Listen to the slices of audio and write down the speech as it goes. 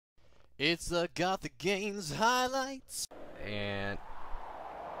It's the Gothic Games highlights. And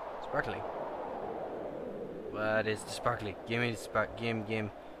sparkly. What is the sparkly? Gimme the spark.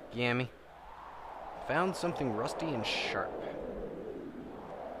 Gimme. Found something rusty and sharp.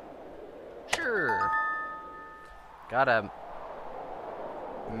 Sure. Gotta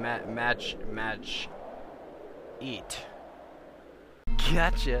match. Eat.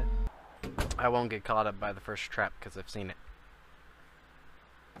 Gotcha. I won't get caught up by the first trap because I've seen it.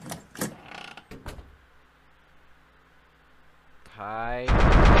 Hi.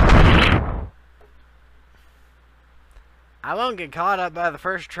 I won't get caught up by the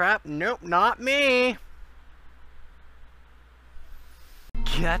first trap. Nope, not me.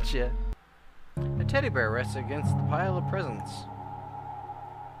 Gotcha. A teddy bear rests against the pile of presents.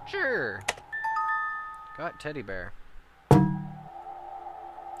 Sure. Got teddy bear.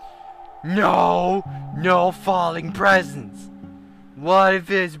 No falling presents. What if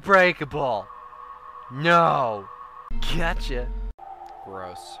it's breakable? No. Gotcha.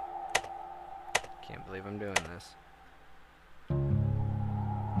 Gross. Can't believe I'm doing this.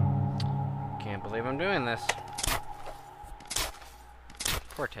 Can't believe I'm doing this.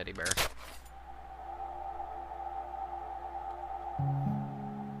 Poor teddy bear.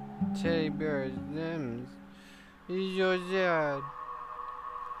 Teddy bear's names. He's so sad.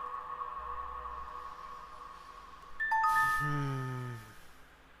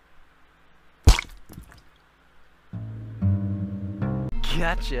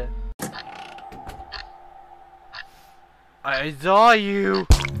 Gotcha. I saw you.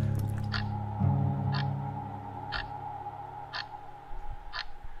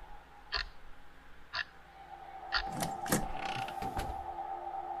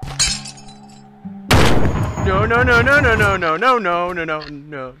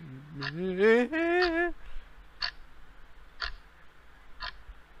 No.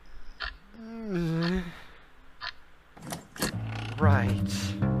 Right.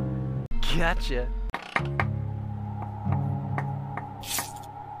 Gotcha.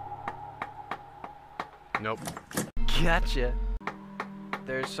 Nope. Gotcha.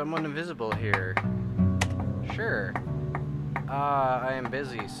 There's someone invisible here. Sure. I am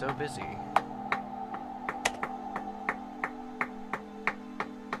busy, so busy.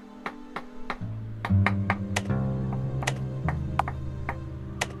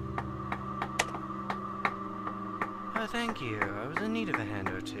 Oh, thank you. I was in need of a hand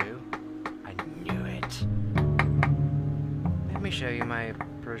or two. I knew it. Let me show you my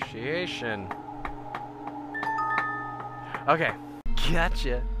appreciation. Okay.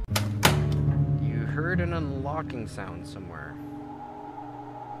 Gotcha. You heard an unlocking sound somewhere.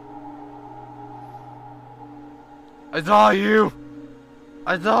 I saw you!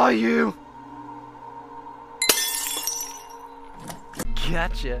 I saw you!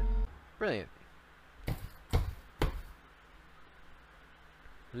 Gotcha. Brilliant.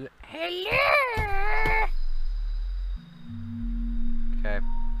 Hello! Okay.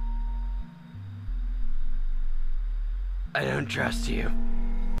 I don't trust you.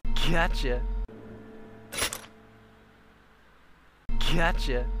 Gotcha.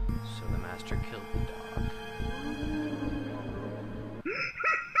 Gotcha. So the master killed the dog.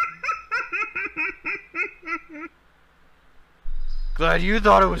 Glad you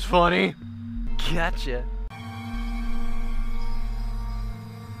thought it was funny. Gotcha.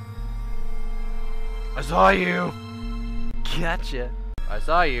 I saw you. Gotcha. I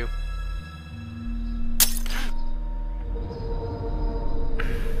saw you.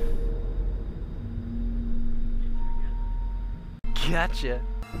 Gotcha.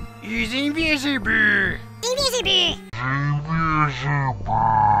 He's invisible. Invisible.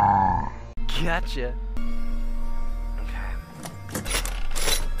 Gotcha. Okay.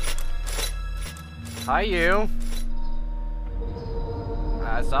 Hi, you.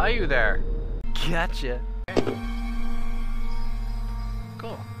 I saw you there. Gotcha. Okay.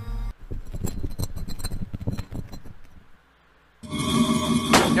 Cool.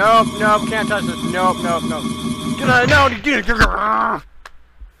 Nope, can't touch this. Nope. Get out, no, get it. Let's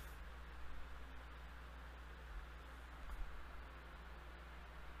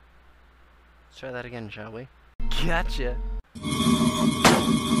try that again, shall we? Gotcha.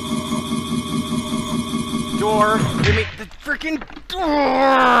 Door! Give me the freaking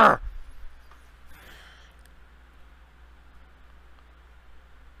door!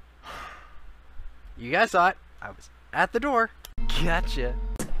 You guys saw it. I was at the door. Gotcha.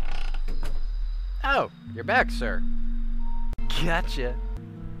 Oh, you're back, sir. Gotcha.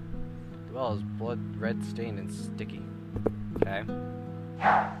 The well is blood red stained and sticky. Okay.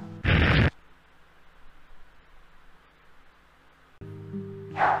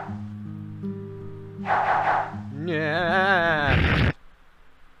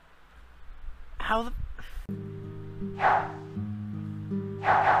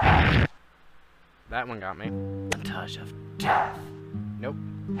 got me. A touch of death. Nope.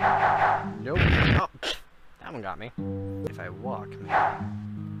 Nope. Oh, that one got me. If I walk, maybe.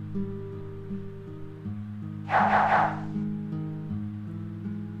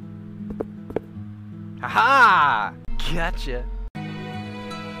 Haha! Gotcha!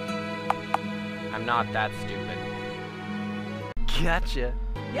 I'm not that stupid. Gotcha!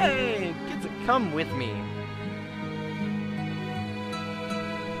 Yay! Kids, come with me.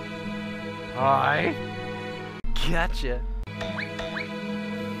 Hi! Gotcha!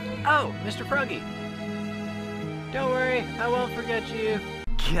 Oh, Mr. Froggy! Don't worry, I won't forget you.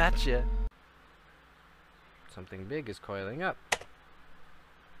 Gotcha! Something big is coiling up.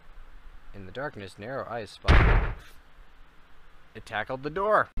 In the darkness, narrow eyes spotted. It tackled the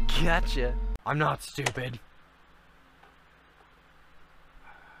door. Gotcha! I'm not stupid.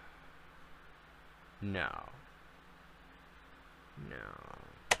 No. No.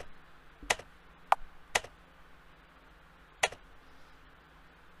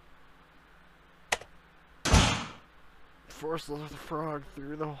 Force the frog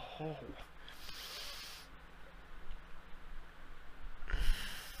through the hole.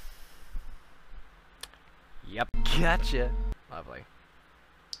 Yep. Gotcha. Lovely.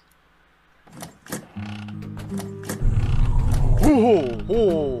 Oh,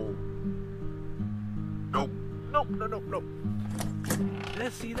 oh. Nope. Nope. No. Nope. Nope. Did I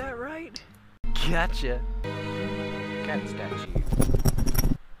see that right? Gotcha. Cat statue.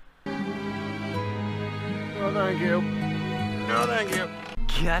 No, thank you. No, thank you.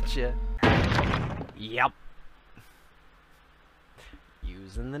 Gotcha. Yep.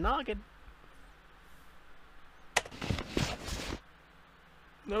 Using the noggin.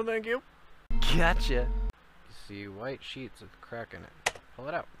 No, thank you. Gotcha. You see white sheets with a crack in it. Pull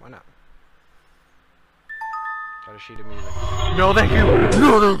it out. Why not? Got a sheet of music. No, thank you.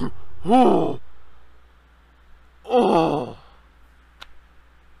 No, thank you. Oh. Oh.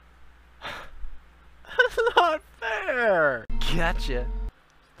 That's not fair. Gotcha.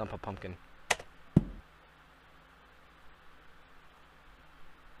 Thump a pumpkin.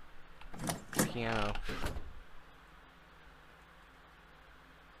 Piano.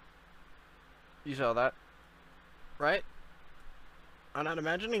 You saw that, right? I'm not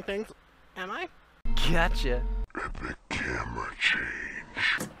imagining things, am I? Gotcha. Epic camera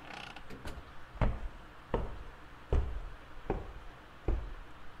change.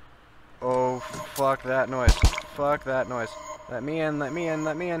 Oh, fuck that noise. Fuck that noise. Let me in, let me in,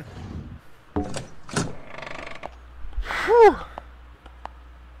 let me in. Whew!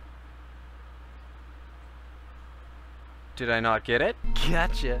 Did I not get it?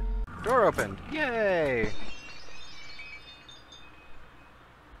 Gotcha. Door opened. Yay!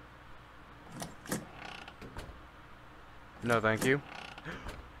 No, thank you.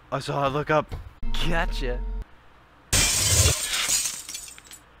 I saw it look up. Gotcha.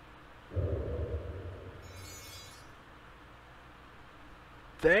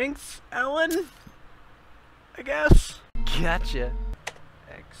 Thanks, Ellen? I guess. Gotcha.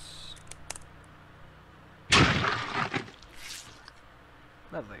 X.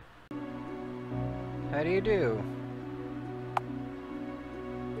 Lovely. How do you do?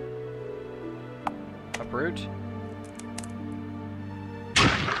 Uproot?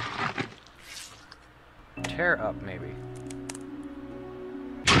 Tear up, maybe.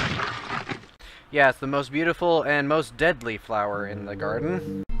 Yeah, it's the most beautiful and most deadly flower in the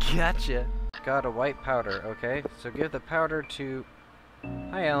garden. Gotcha. Got a white powder, okay. So give the powder to...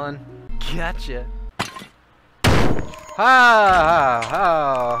 Hi, Ellen. Gotcha. Ha ha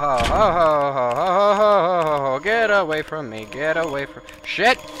ha ha ha ha ha ha ha ha. Get away from me, get away from...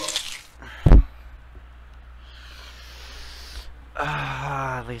 Shit!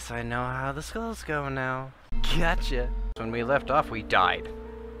 At least I know how the skulls go now. Gotcha. When we left off, we died.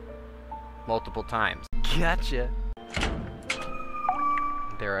 Multiple times. Gotcha.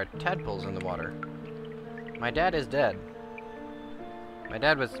 There are tadpoles in the water. My dad is dead. My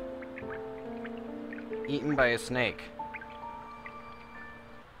dad was eaten by a snake.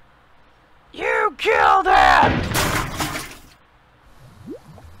 You killed him!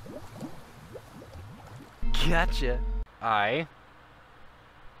 Gotcha. Hi.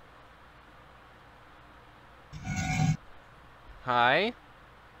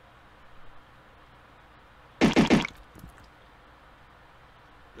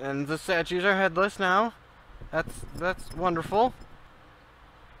 And the statues are headless now. That's wonderful.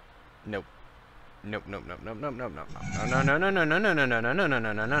 Nope. Nope. Nope. Nope. Nope. Nope. Nope. Nope. No. No. No. No. No. No. No. No. No. No. No.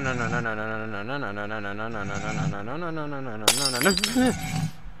 No. No. No. No. No. No. No. No.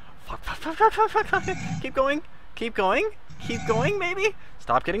 Fuck. Keep going. Keep going. Keep going. Maybe.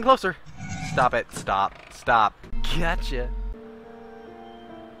 Stop getting closer. Stop it. Stop. Stop. Gotcha.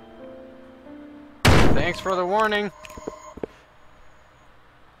 Thanks for the warning.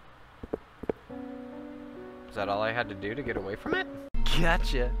 Is that all I had to do to get away from it?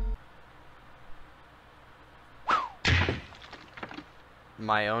 Gotcha.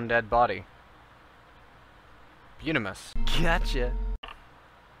 My own dead body. Unimus. Gotcha.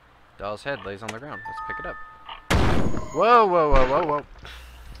 Doll's head lays on the ground. Let's pick it up. Whoa, whoa, whoa, whoa, whoa.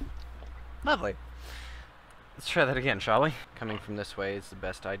 Lovely. Let's try that again, shall we? Coming from this way is the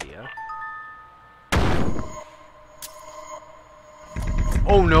best idea.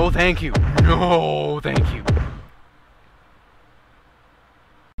 Oh, no, thank you. No, thank you.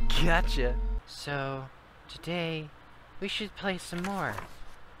 Gotcha. So, today, we should play some more,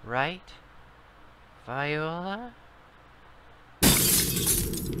 right? Viola?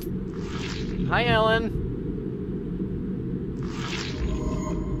 Hi, Ellen.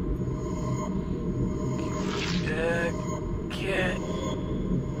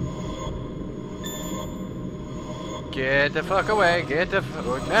 Get the fuck away, get the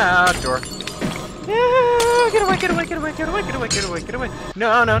fuck now, door. Yeah, get away, get away, get away, get away, get away, get away, get away.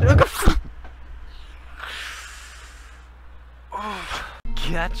 No, no, no.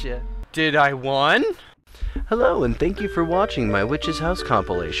 Gotcha. Did I won? Hello, and thank you for watching my Witch's House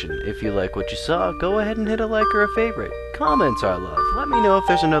compilation. If you like what you saw, go ahead and hit a like or a favorite. Comments are love. Let me know if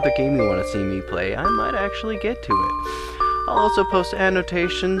there's another game you want to see me play. I might actually get to it. I'll also post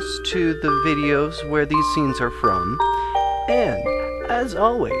annotations to the videos where these scenes are from. And, as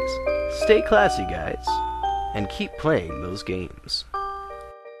always, stay classy, guys, and keep playing those games.